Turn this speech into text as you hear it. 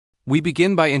We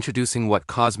begin by introducing what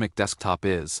Cosmic Desktop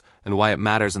is and why it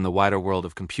matters in the wider world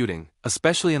of computing,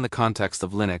 especially in the context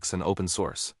of Linux and open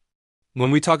source.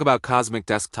 When we talk about Cosmic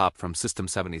Desktop from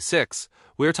System76,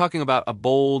 we are talking about a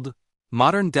bold,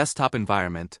 modern desktop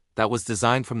environment that was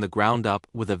designed from the ground up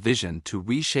with a vision to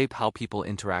reshape how people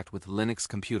interact with Linux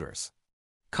computers.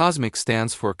 Cosmic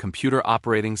stands for Computer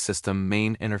Operating System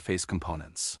Main Interface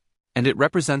Components, and it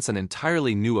represents an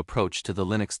entirely new approach to the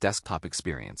Linux desktop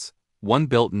experience, one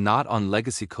built not on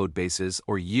legacy code bases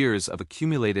or years of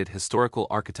accumulated historical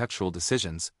architectural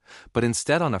decisions, but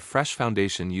instead on a fresh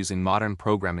foundation using modern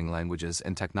programming languages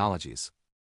and technologies.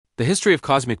 The history of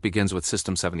Cosmic begins with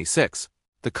System76,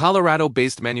 the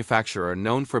Colorado-based manufacturer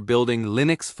known for building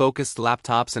Linux-focused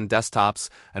laptops and desktops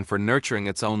and for nurturing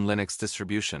its own Linux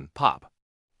distribution,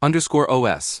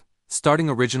 Pop_OS, starting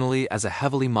originally as a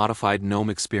heavily modified GNOME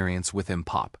experience within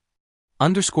Pop_OS,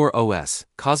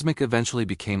 Cosmic eventually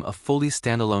became a fully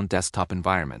standalone desktop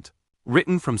environment,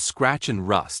 written from scratch in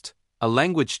Rust, a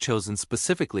language chosen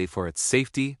specifically for its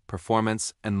safety,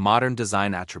 performance, and modern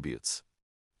design attributes.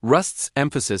 Rust's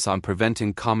emphasis on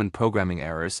preventing common programming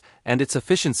errors and its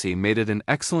efficiency made it an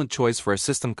excellent choice for a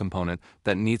system component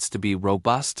that needs to be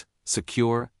robust,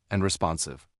 secure, and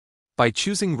responsive. By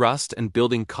choosing Rust and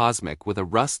building Cosmic with a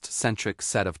Rust-centric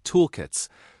set of toolkits,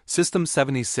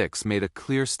 System76 made a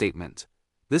clear statement.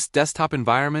 This desktop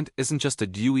environment isn't just a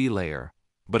GUI layer,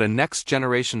 but a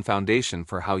next-generation foundation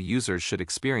for how users should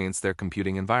experience their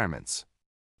computing environments.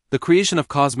 The creation of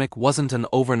Cosmic wasn't an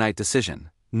overnight decision,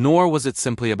 nor was it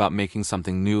simply about making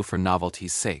something new for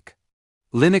novelty's sake.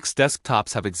 Linux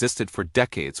desktops have existed for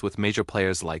decades with major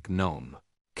players like GNOME,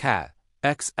 Cat,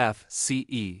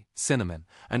 XFCE, Cinnamon,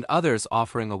 and others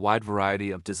offering a wide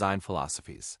variety of design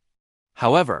philosophies.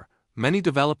 However, many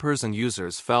developers and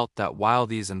users felt that while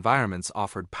these environments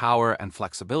offered power and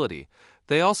flexibility,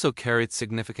 they also carried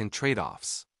significant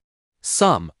trade-offs.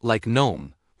 Some, like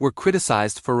GNOME, were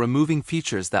criticized for removing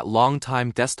features that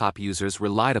long-time desktop users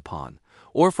relied upon,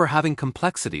 or for having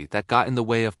complexity that got in the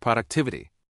way of productivity.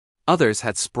 Others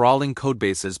had sprawling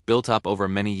codebases built up over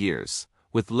many years,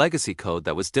 with legacy code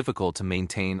that was difficult to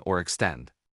maintain or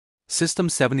extend.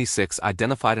 System76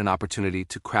 identified an opportunity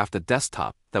to craft a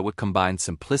desktop that would combine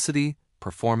simplicity,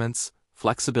 performance,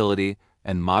 flexibility,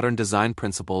 and modern design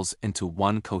principles into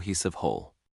one cohesive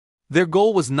whole. Their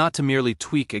goal was not to merely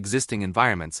tweak existing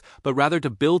environments, but rather to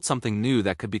build something new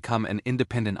that could become an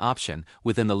independent option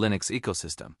within the Linux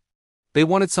ecosystem. They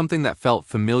wanted something that felt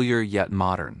familiar yet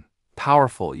modern,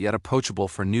 powerful yet approachable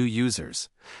for new users,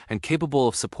 and capable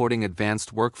of supporting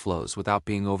advanced workflows without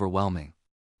being overwhelming.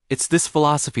 It's this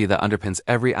philosophy that underpins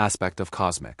every aspect of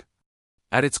Cosmic.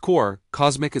 At its core,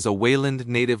 Cosmic is a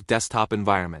Wayland-native desktop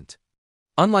environment.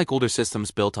 Unlike older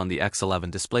systems built on the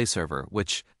X11 display server,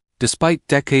 which, despite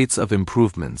decades of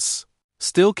improvements,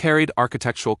 still carried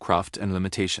architectural cruft and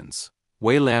limitations,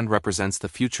 Wayland represents the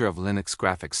future of Linux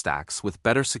graphics stacks with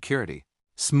better security,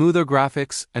 smoother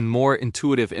graphics, and more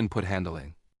intuitive input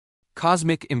handling.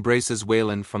 Cosmic embraces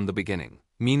Wayland from the beginning,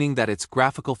 meaning that its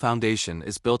graphical foundation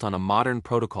is built on a modern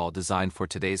protocol designed for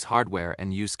today's hardware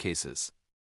and use cases.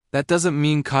 That doesn't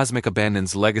mean Cosmic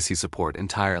abandons legacy support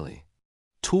entirely.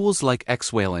 Tools like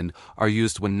Xwayland are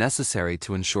used when necessary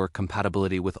to ensure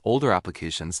compatibility with older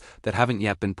applications that haven't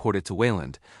yet been ported to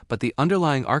Wayland, but the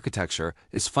underlying architecture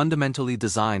is fundamentally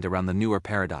designed around the newer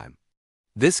paradigm.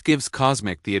 This gives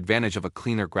Cosmic the advantage of a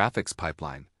cleaner graphics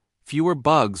pipeline, fewer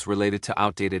bugs related to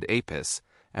outdated APIs,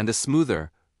 and a smoother,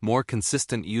 more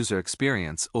consistent user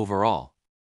experience overall.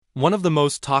 One of the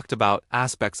most talked about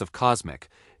aspects of Cosmic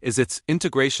is its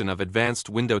integration of advanced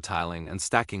window tiling and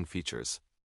stacking features.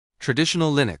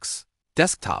 Traditional Linux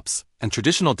desktops, and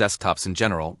traditional desktops in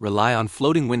general, rely on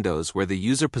floating windows where the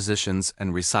user positions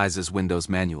and resizes windows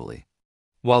manually.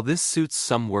 While this suits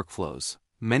some workflows,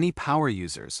 many power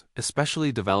users,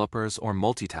 especially developers or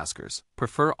multitaskers,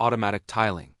 prefer automatic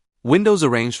tiling. Windows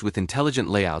arranged with intelligent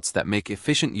layouts that make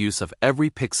efficient use of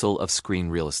every pixel of screen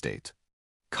real estate.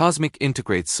 Cosmic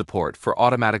integrates support for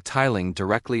automatic tiling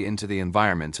directly into the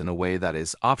environment in a way that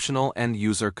is optional and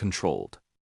user-controlled.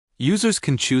 Users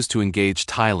can choose to engage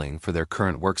tiling for their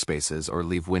current workspaces or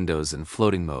leave windows in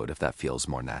floating mode if that feels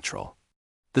more natural.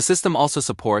 The system also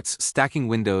supports stacking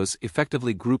windows,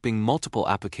 effectively grouping multiple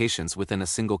applications within a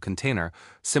single container,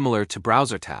 similar to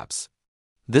browser tabs.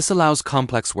 This allows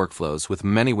complex workflows with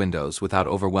many windows without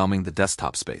overwhelming the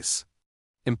desktop space.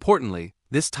 Importantly,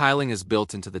 this tiling is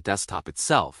built into the desktop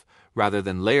itself, rather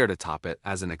than layered atop it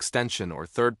as an extension or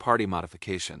third-party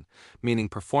modification, meaning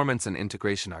performance and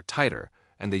integration are tighter,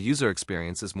 and the user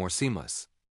experience is more seamless.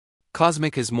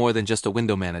 Cosmic is more than just a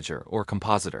window manager or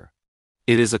compositor.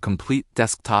 It is a complete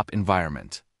desktop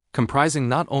environment, comprising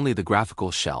not only the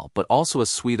graphical shell but also a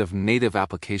suite of native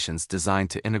applications designed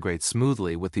to integrate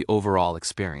smoothly with the overall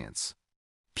experience.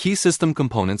 Key system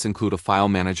components include a file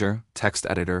manager, text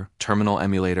editor, terminal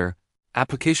emulator,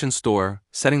 application store,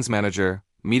 settings manager,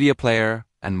 media player,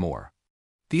 and more.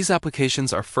 These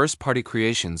applications are first-party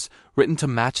creations written to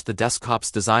match the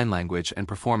desktop's design language and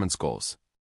performance goals.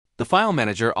 The file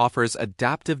manager offers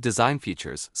adaptive design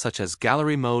features such as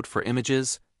gallery mode for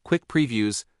images, quick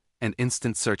previews, and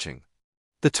instant searching.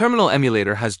 The terminal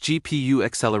emulator has GPU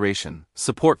acceleration,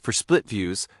 support for split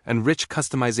views, and rich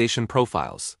customization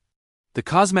profiles. The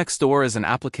Cosmic Store is an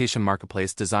application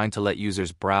marketplace designed to let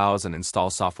users browse and install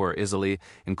software easily,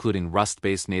 including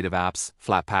Rust-based native apps,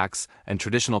 Flatpaks, and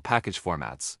traditional package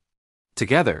formats.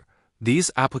 Together,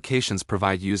 these applications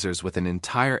provide users with an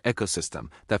entire ecosystem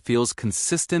that feels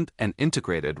consistent and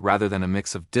integrated rather than a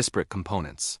mix of disparate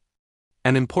components.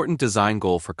 An important design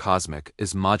goal for Cosmic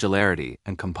is modularity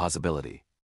and composability.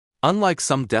 Unlike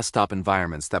some desktop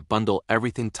environments that bundle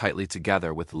everything tightly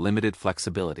together with limited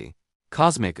flexibility,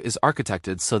 Cosmic is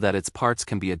architected so that its parts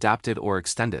can be adapted or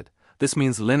extended. This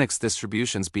means Linux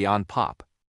distributions beyond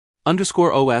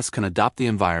pop_OS can adopt the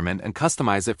environment and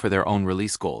customize it for their own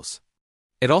release goals.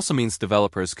 It also means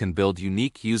developers can build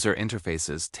unique user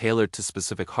interfaces tailored to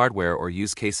specific hardware or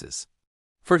use cases.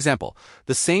 For example,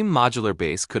 the same modular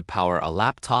base could power a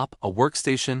laptop, a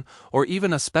workstation, or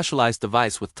even a specialized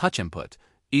device with touch input,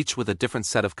 each with a different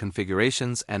set of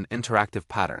configurations and interactive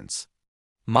patterns.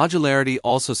 Modularity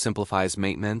also simplifies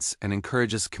maintenance and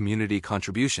encourages community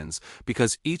contributions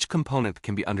because each component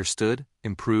can be understood,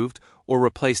 improved, or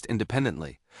replaced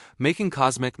independently, making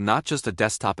Cosmic not just a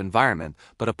desktop environment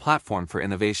but a platform for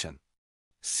innovation.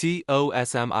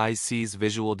 System76’s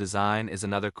visual design is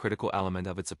another critical element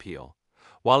of its appeal.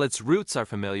 While its roots are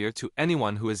familiar to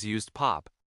anyone who has used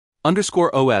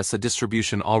pop_OS, a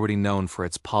distribution already known for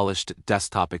its polished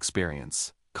desktop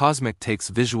experience, Cosmic takes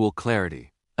visual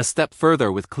clarity a step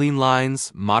further with clean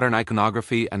lines, modern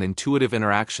iconography, and intuitive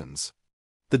interactions.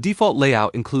 The default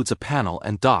layout includes a panel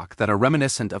and dock that are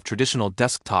reminiscent of traditional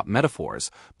desktop metaphors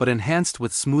but enhanced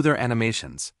with smoother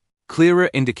animations,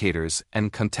 clearer indicators,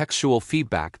 and contextual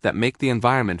feedback that make the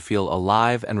environment feel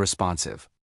alive and responsive.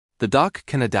 The dock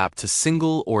can adapt to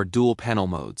single or dual panel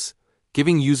modes,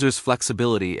 giving users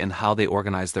flexibility in how they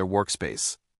organize their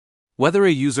workspace. Whether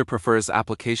a user prefers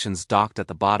applications docked at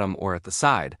the bottom or at the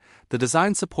side, the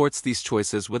design supports these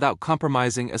choices without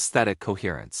compromising aesthetic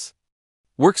coherence.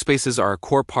 Workspaces are a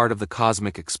core part of the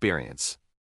Cosmic experience.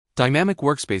 Dynamic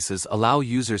workspaces allow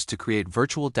users to create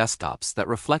virtual desktops that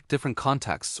reflect different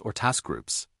contexts or task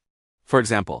groups. For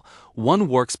example, one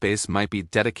workspace might be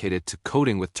dedicated to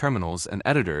coding with terminals and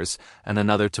editors, and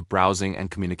another to browsing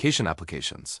and communication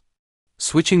applications.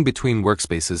 Switching between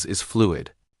workspaces is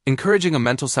fluid, encouraging a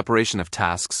mental separation of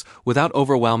tasks without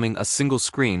overwhelming a single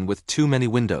screen with too many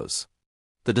windows.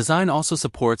 The design also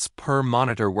supports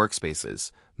per-monitor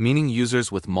workspaces, meaning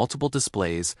users with multiple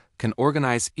displays can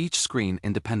organize each screen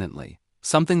independently,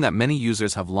 something that many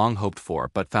users have long hoped for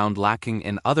but found lacking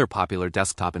in other popular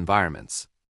desktop environments.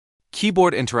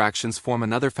 Keyboard interactions form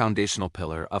another foundational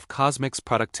pillar of Cosmic's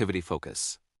productivity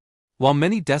focus. While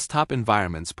many desktop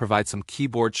environments provide some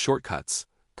keyboard shortcuts,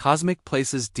 Cosmic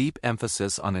places deep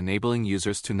emphasis on enabling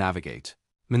users to navigate,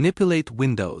 manipulate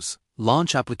windows,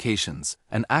 launch applications,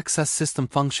 and access system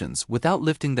functions without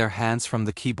lifting their hands from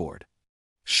the keyboard.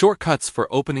 Shortcuts for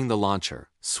opening the launcher,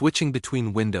 switching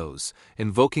between windows,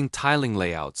 invoking tiling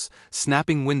layouts,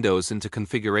 snapping windows into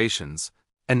configurations,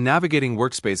 and navigating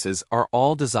workspaces are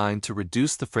all designed to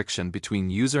reduce the friction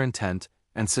between user intent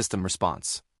and system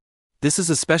response. This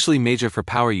is especially major for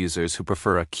power users who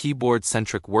prefer a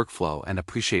keyboard-centric workflow and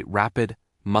appreciate rapid,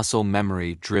 muscle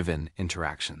memory-driven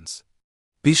interactions.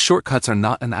 These shortcuts are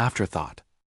not an afterthought.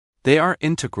 They are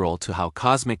integral to how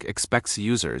Cosmic expects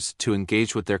users to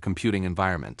engage with their computing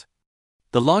environment.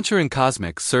 The launcher in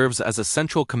Cosmic serves as a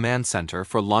central command center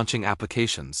for launching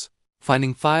applications,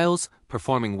 finding files,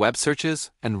 performing web searches,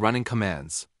 and running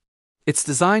commands. It's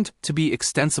designed to be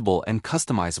extensible and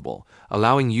customizable,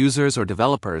 allowing users or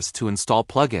developers to install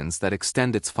plugins that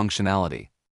extend its functionality.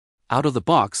 Out of the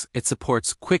box, it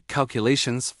supports quick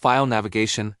calculations, file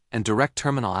navigation, and direct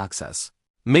terminal access,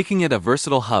 making it a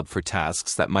versatile hub for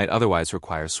tasks that might otherwise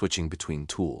require switching between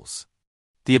tools.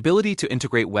 The ability to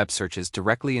integrate web searches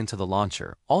directly into the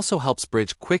launcher also helps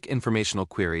bridge quick informational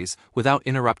queries without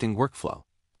interrupting workflow,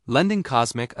 lending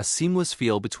Cosmic a seamless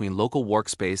feel between local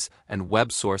workspace and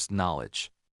web-sourced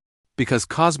knowledge. Because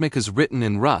Cosmic is written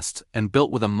in Rust and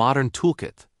built with a modern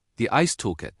toolkit, the ICE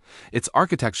toolkit, its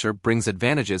architecture brings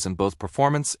advantages in both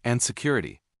performance and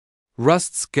security.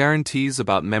 Rust's guarantees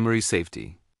about memory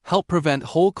safety, help prevent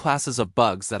whole classes of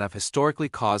bugs that have historically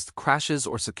caused crashes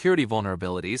or security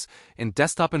vulnerabilities in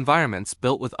desktop environments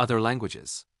built with other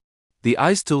languages. The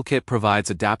ICE toolkit provides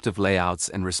adaptive layouts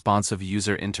and responsive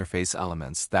user interface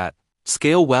elements that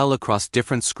scale well across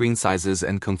different screen sizes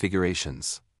and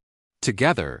configurations.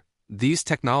 Together, these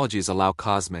technologies allow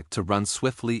Cosmic to run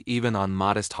swiftly even on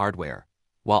modest hardware,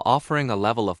 while offering a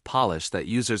level of polish that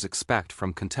users expect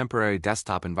from contemporary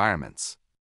desktop environments.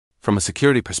 From a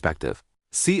security perspective,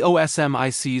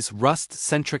 System76’s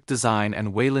Rust-centric design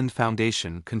and Wayland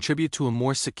Foundation contribute to a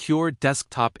more secure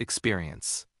desktop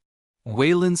experience.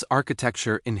 Wayland's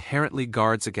architecture inherently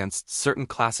guards against certain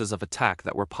classes of attack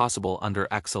that were possible under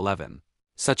X11,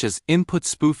 such as input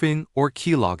spoofing or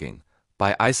keylogging,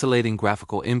 by isolating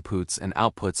graphical inputs and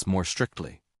outputs more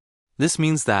strictly. This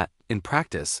means that, in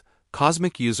practice,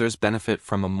 Cosmic users benefit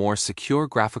from a more secure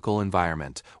graphical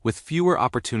environment with fewer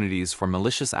opportunities for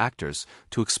malicious actors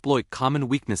to exploit common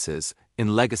weaknesses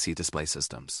in legacy display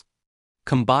systems.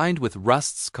 Combined with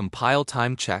Rust's compile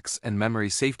time checks and memory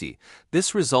safety,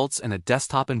 this results in a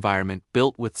desktop environment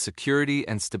built with security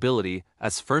and stability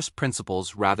as first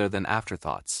principles rather than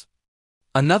afterthoughts.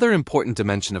 Another important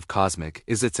dimension of Cosmic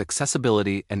is its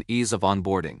accessibility and ease of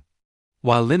onboarding.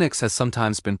 While Linux has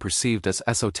sometimes been perceived as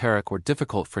esoteric or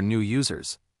difficult for new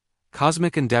users,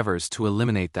 Cosmic endeavors to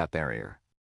eliminate that barrier.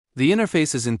 The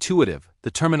interface is intuitive,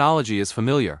 the terminology is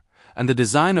familiar, and the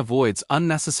design avoids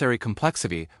unnecessary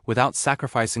complexity without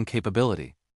sacrificing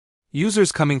capability.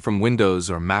 Users coming from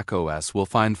Windows or Mac OS will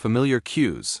find familiar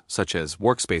cues, such as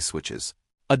workspace switches,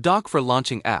 a dock for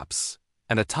launching apps,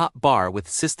 and a top bar with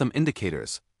system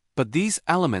indicators. But these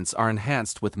elements are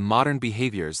enhanced with modern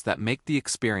behaviors that make the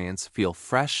experience feel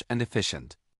fresh and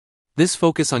efficient. This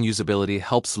focus on usability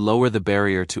helps lower the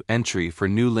barrier to entry for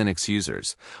new Linux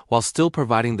users, while still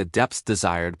providing the depth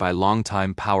desired by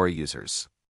longtime power users.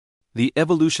 The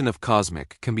evolution of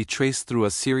Cosmic can be traced through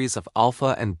a series of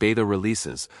alpha and beta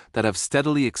releases that have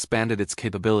steadily expanded its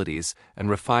capabilities and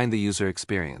refined the user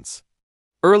experience.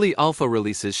 Early alpha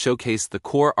releases showcased the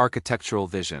core architectural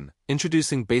vision,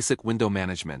 introducing basic window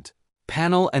management,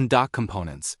 panel and dock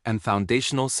components, and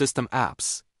foundational system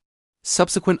apps.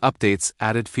 Subsequent updates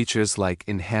added features like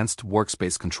enhanced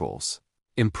workspace controls,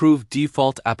 improved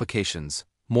default applications,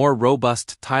 more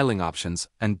robust tiling options,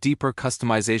 and deeper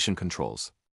customization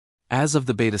controls. As of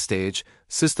the beta stage,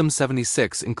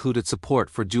 System76 included support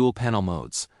for dual panel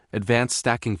modes, advanced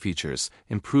stacking features,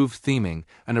 improved theming,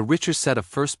 and a richer set of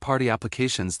first-party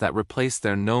applications that replace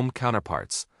their GNOME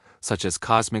counterparts, such as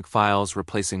Cosmic Files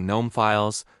replacing GNOME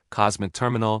Files, Cosmic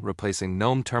Terminal replacing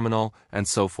GNOME Terminal, and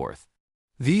so forth.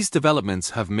 These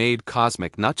developments have made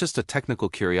Cosmic not just a technical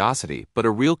curiosity, but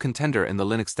a real contender in the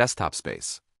Linux desktop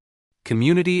space.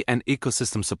 Community and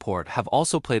ecosystem support have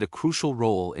also played a crucial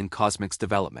role in Cosmic's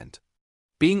development.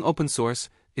 Being open source,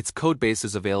 its codebase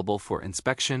is available for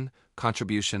inspection,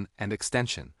 contribution, and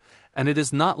extension, and it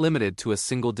is not limited to a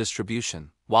single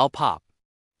distribution, while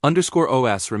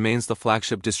pop_OS remains the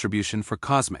flagship distribution for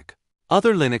Cosmic.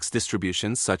 Other Linux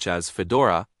distributions, such as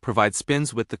Fedora, provide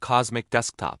spins with the Cosmic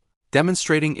desktop,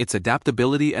 demonstrating its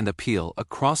adaptability and appeal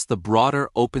across the broader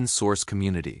open-source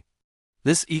community.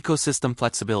 This ecosystem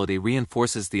flexibility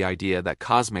reinforces the idea that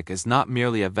Cosmic is not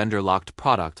merely a vendor-locked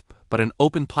product, but an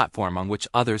open platform on which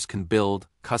others can build,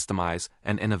 customize,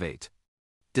 and innovate.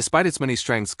 Despite its many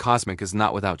strengths, Cosmic is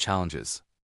not without challenges.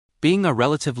 Being a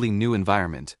relatively new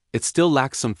environment, it still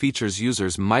lacks some features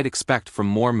users might expect from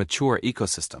more mature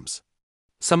ecosystems.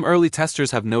 Some early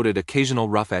testers have noted occasional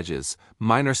rough edges,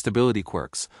 minor stability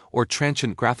quirks, or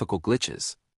transient graphical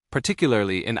glitches,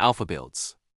 particularly in alpha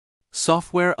builds.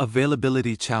 Software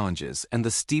availability challenges and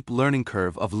the steep learning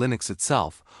curve of Linux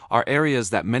itself are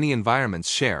areas that many environments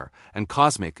share, and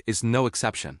Cosmic is no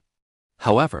exception.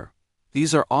 However,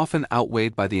 these are often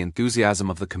outweighed by the enthusiasm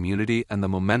of the community and the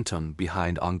momentum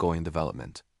behind ongoing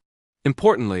development.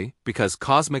 Importantly, because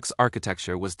Cosmic's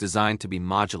architecture was designed to be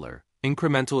modular,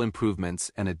 incremental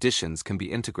improvements and additions can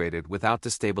be integrated without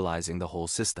destabilizing the whole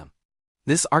system.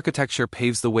 This architecture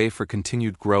paves the way for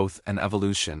continued growth and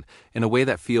evolution in a way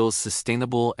that feels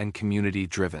sustainable and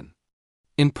community-driven.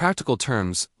 In practical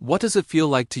terms, what does it feel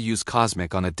like to use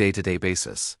Cosmic on a day-to-day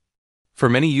basis? For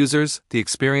many users, the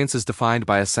experience is defined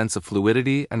by a sense of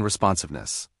fluidity and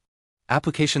responsiveness.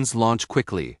 Applications launch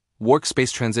quickly,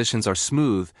 workspace transitions are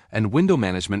smooth, and window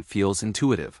management feels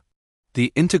intuitive.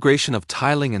 The integration of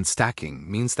tiling and stacking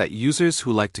means that users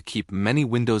who like to keep many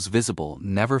windows visible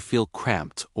never feel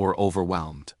cramped or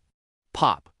overwhelmed.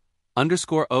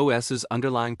 Pop_OS's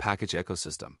underlying package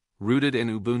ecosystem, rooted in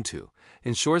Ubuntu,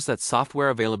 ensures that software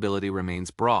availability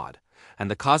remains broad, and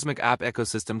the Cosmic app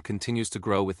ecosystem continues to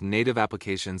grow with native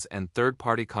applications and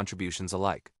third-party contributions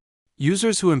alike.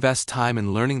 Users who invest time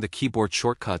in learning the keyboard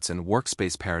shortcuts and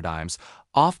workspace paradigms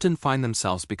often find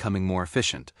themselves becoming more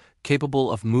efficient,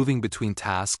 capable of moving between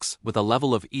tasks with a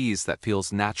level of ease that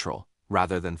feels natural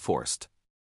rather than forced.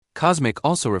 Cosmic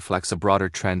also reflects a broader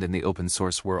trend in the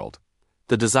open-source world: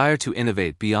 the desire to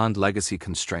innovate beyond legacy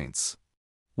constraints.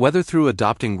 Whether through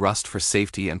adopting Rust for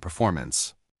safety and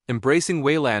performance, embracing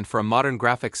Wayland for a modern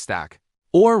graphics stack,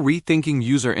 or rethinking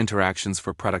user interactions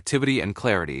for productivity and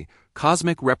clarity,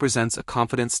 Cosmic represents a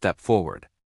confident step forward.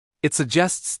 It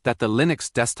suggests that the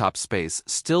Linux desktop space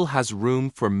still has room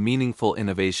for meaningful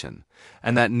innovation,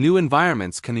 and that new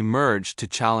environments can emerge to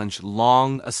challenge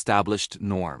long-established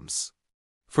norms.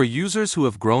 For users who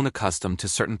have grown accustomed to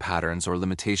certain patterns or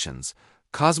limitations,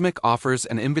 Cosmic offers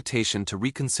an invitation to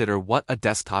reconsider what a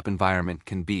desktop environment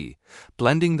can be,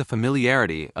 blending the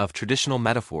familiarity of traditional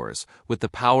metaphors with the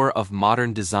power of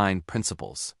modern design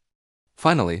principles.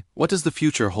 Finally, what does the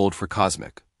future hold for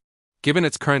Cosmic? Given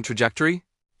its current trajectory,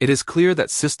 it is clear that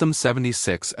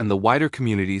System76 and the wider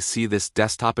community see this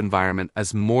desktop environment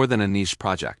as more than a niche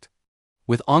project.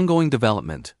 With ongoing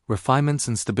development, refinements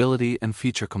in stability and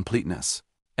feature completeness,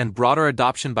 and broader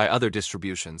adoption by other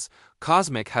distributions,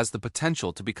 Cosmic has the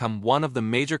potential to become one of the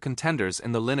major contenders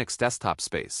in the Linux desktop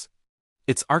space.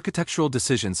 Its architectural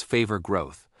decisions favor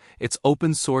growth, its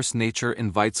open-source nature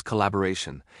invites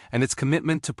collaboration, and its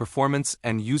commitment to performance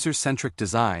and user-centric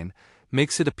design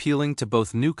makes it appealing to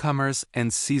both newcomers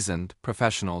and seasoned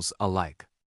professionals alike.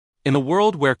 In a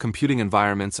world where computing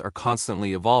environments are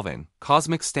constantly evolving,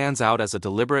 Cosmic stands out as a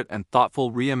deliberate and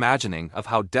thoughtful reimagining of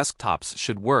how desktops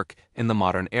should work in the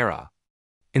modern era.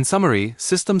 In summary,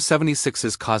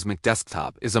 System76's Cosmic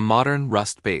Desktop is a modern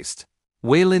Rust-based,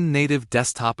 Wayland-native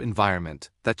desktop environment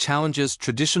that challenges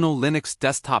traditional Linux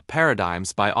desktop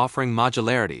paradigms by offering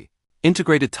modularity,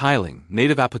 integrated tiling,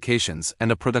 native applications,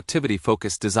 and a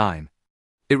productivity-focused design.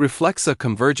 It reflects a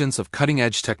convergence of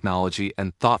cutting-edge technology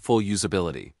and thoughtful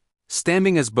usability,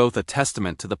 standing as both a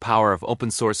testament to the power of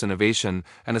open-source innovation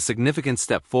and a significant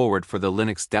step forward for the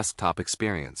Linux desktop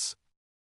experience.